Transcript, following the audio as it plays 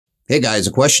Hey guys,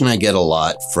 a question I get a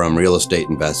lot from real estate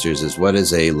investors is, what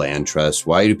is a land trust?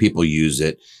 Why do people use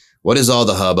it? What is all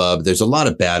the hubbub? There's a lot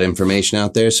of bad information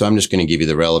out there, so I'm just going to give you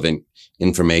the relevant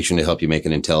information to help you make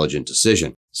an intelligent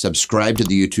decision. Subscribe to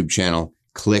the YouTube channel,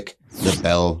 click the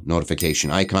bell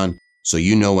notification icon so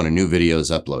you know when a new video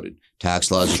is uploaded. Tax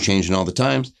laws are changing all the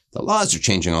time. The laws are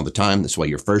changing all the time. That's why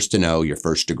you're first to know, you're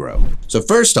first to grow. So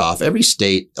first off, every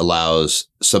state allows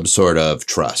some sort of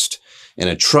trust. And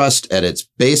a trust at its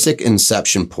basic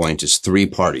inception point is three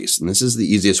parties. And this is the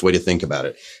easiest way to think about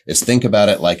it, is think about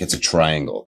it like it's a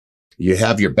triangle. You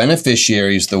have your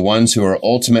beneficiaries, the ones who are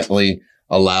ultimately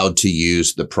allowed to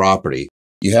use the property.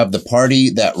 You have the party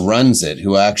that runs it,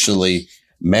 who actually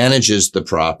manages the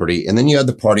property. And then you have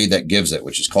the party that gives it,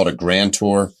 which is called a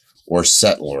grantor or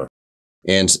settlor.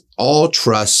 And all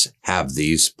trusts have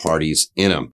these parties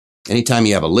in them. Anytime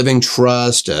you have a living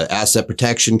trust, an asset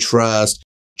protection trust,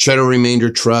 chattel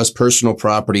remainder trust, personal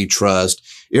property trust,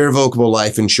 irrevocable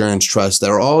life insurance trust,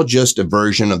 they're all just a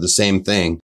version of the same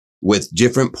thing with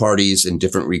different parties and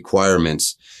different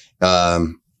requirements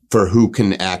for who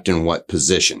can act in what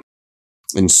position.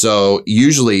 And so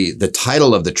usually the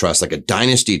title of the trust, like a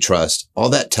dynasty trust, all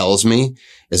that tells me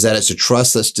is that it's a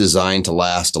trust that's designed to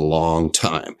last a long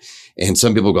time. And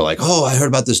some people go like, oh, I heard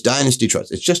about this dynasty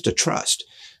trust. It's just a trust.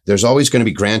 There's always going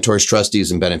to be grantors, trustees,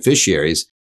 and beneficiaries.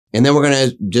 And then we're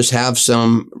going to just have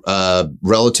some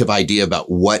relative idea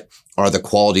about what are the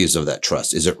qualities of that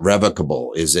trust. Is it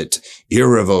revocable? Is it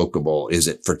irrevocable? Is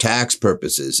it for tax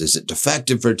purposes? Is it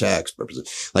defective for tax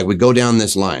purposes? Like we go down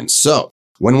this line. So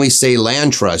when we say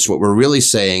land trust, what we're really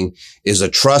saying is a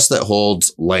trust that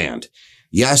holds land.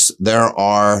 Yes, there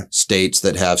are states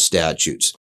that have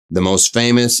statutes. The most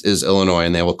famous is Illinois,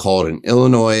 and they will call it an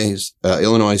Illinois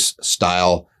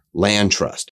style land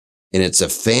trust. And it's a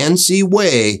fancy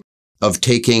way of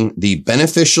taking the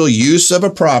beneficial use of a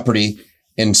property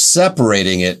and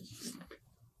separating it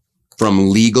from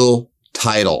legal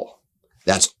title.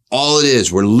 That's all it is.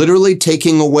 We're literally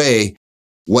taking away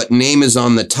what name is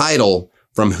on the title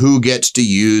from who gets to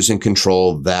use and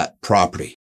control that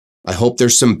property. I hope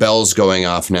there's some bells going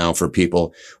off now for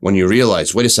people when you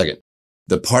realize, wait a second,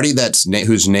 the party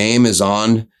whose name is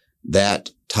on that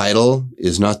title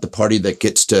is not the party that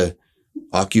gets to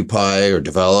occupy or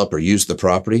develop or use the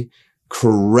property.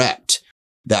 Correct.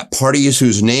 That party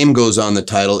whose name goes on the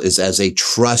title is as a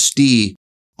trustee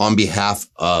on behalf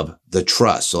of the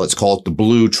trust. So let's call it the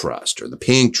blue trust or the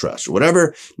pink trust or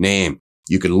whatever name.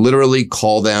 You could literally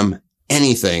call them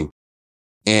anything.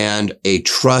 And a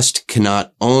trust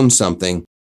cannot own something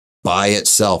by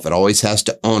itself. It always has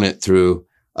to own it through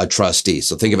a trustee.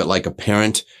 So think of it like a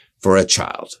parent for a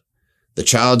child. The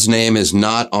child's name is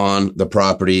not on the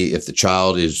property. If the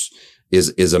child is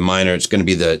a minor, it's going to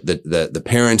be the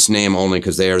parent's name only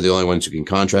because they are the only ones who can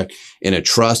contract. In a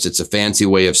trust, it's a fancy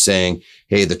way of saying,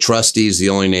 hey, the trustee is the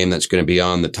only name that's going to be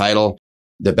on the title.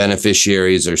 The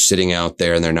beneficiaries are sitting out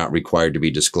there and they're not required to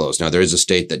be disclosed. Now, there is a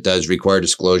state that does require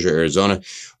disclosure, Arizona,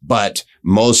 but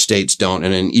most states don't.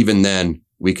 And then even then,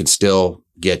 we could still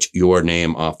get your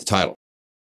name off the title.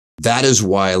 That is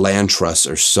why land trusts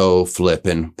are so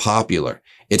flippin' popular.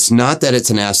 It's not that it's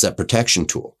an asset protection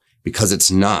tool, because it's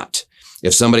not.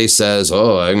 If somebody says,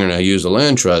 oh, I'm going to use a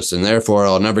land trust and therefore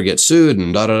I'll never get sued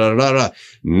and da-da-da-da-da.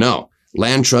 No,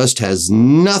 land trust has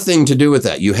nothing to do with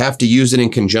that. You have to use it in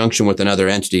conjunction with another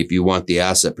entity if you want the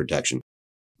asset protection.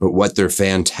 But what they're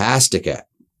fantastic at,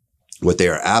 what they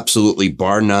are absolutely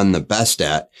bar none the best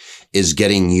at, is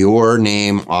getting your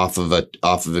name off of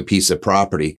a piece of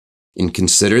property. And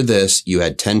consider this, you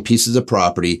had 10 pieces of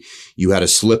property, you had a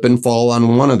slip and fall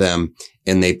on one of them,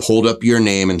 and they pulled up your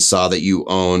name and saw that you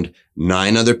owned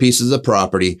 9 other pieces of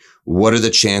property. What are the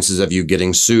chances of you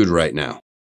getting sued right now?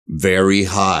 Very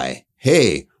high.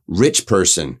 Hey, rich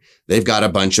person, they've got a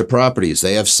bunch of properties.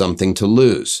 They have something to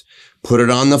lose. Put it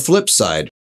on the flip side.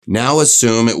 Now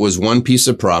assume it was one piece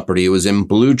of property. It was in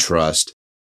Blue Trust.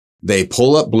 They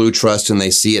pull up Blue Trust and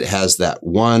they see it has that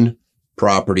one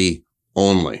property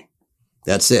only.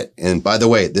 That's it. And by the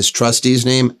way, this trustee's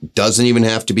name doesn't even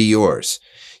have to be yours.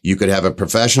 You could have a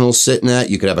professional sit in that.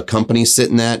 You could have a company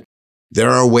sit in that. There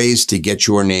are ways to get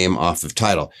your name off of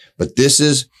title, but this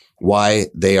is why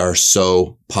they are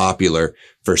so popular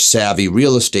for savvy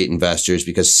real estate investors,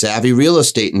 because savvy real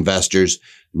estate investors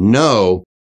know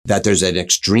that there's an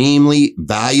extremely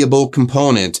valuable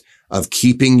component of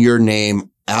keeping your name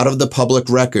out of the public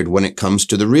record when it comes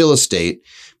to the real estate,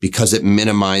 because it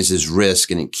minimizes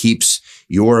risk and it keeps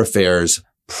your affairs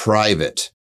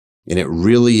private. And it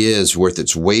really is worth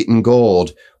its weight in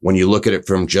gold when you look at it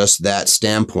from just that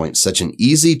standpoint. Such an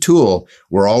easy tool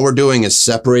where all we're doing is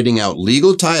separating out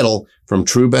legal title from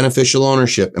true beneficial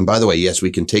ownership. And by the way, yes,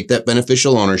 we can take that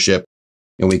beneficial ownership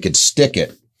and we could stick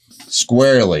it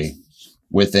squarely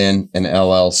within an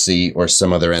LLC or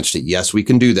some other entity. Yes, we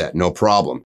can do that. No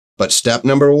problem. But step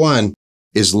number one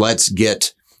is let's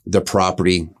get the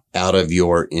property out of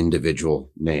your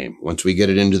individual name. Once we get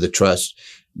it into the trust,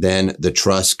 then the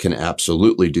trust can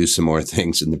absolutely do some more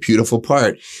things. And the beautiful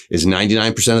part is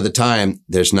 99% of the time,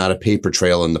 there's not a paper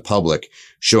trail in the public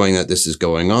showing that this is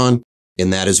going on.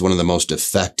 And that is one of the most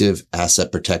effective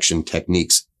asset protection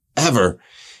techniques ever,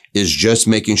 is just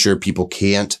making sure people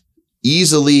can't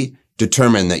easily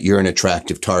determine that you're an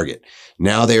attractive target.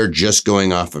 Now they are just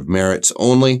going off of merits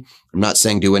only. I'm not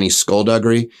saying do any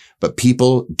skullduggery, but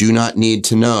people do not need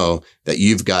to know that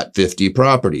you've got 50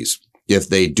 properties. If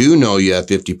they do know you have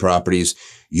 50 properties,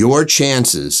 your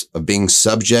chances of being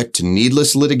subject to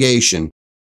needless litigation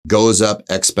goes up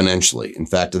exponentially. In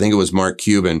fact, I think it was Mark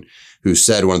Cuban who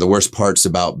said one of the worst parts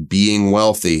about being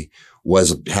wealthy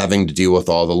was having to deal with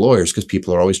all the lawyers because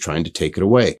people are always trying to take it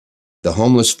away. The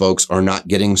homeless folks are not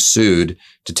getting sued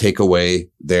to take away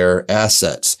their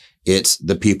assets. It's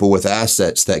the people with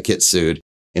assets that get sued.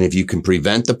 And if you can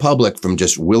prevent the public from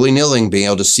just willy-nilly being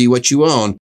able to see what you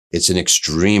own, it's an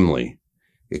extremely,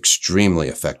 extremely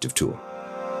effective tool.